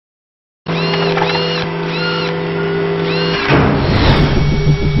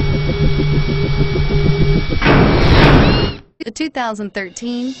The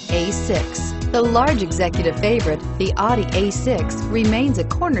 2013 A6. The large executive favorite, the Audi A6, remains a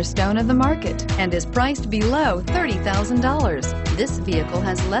cornerstone of the market and is priced below $30,000. This vehicle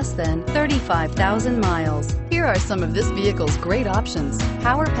has less than 35,000 miles. Here are some of this vehicle's great options: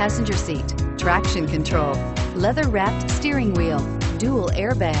 power passenger seat, traction control, leather-wrapped steering wheel, dual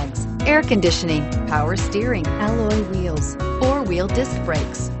airbags, air conditioning, power steering, alloy wheels, four-wheel disc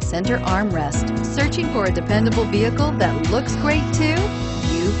brakes, center armrest. Searching for a dependable vehicle that looks great too?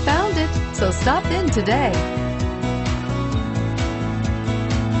 You found it, so stop in today.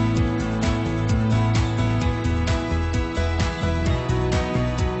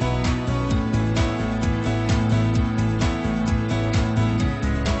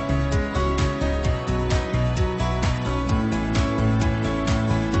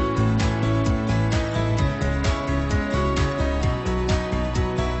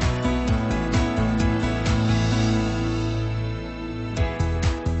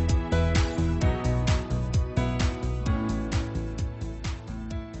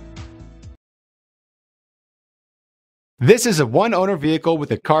 This is a one-owner vehicle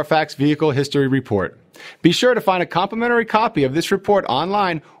with a Carfax Vehicle History Report. Be sure to find a complimentary copy of this report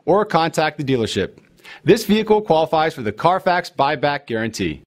online or contact the dealership. This vehicle qualifies for the Carfax Buyback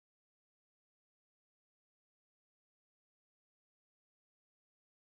Guarantee.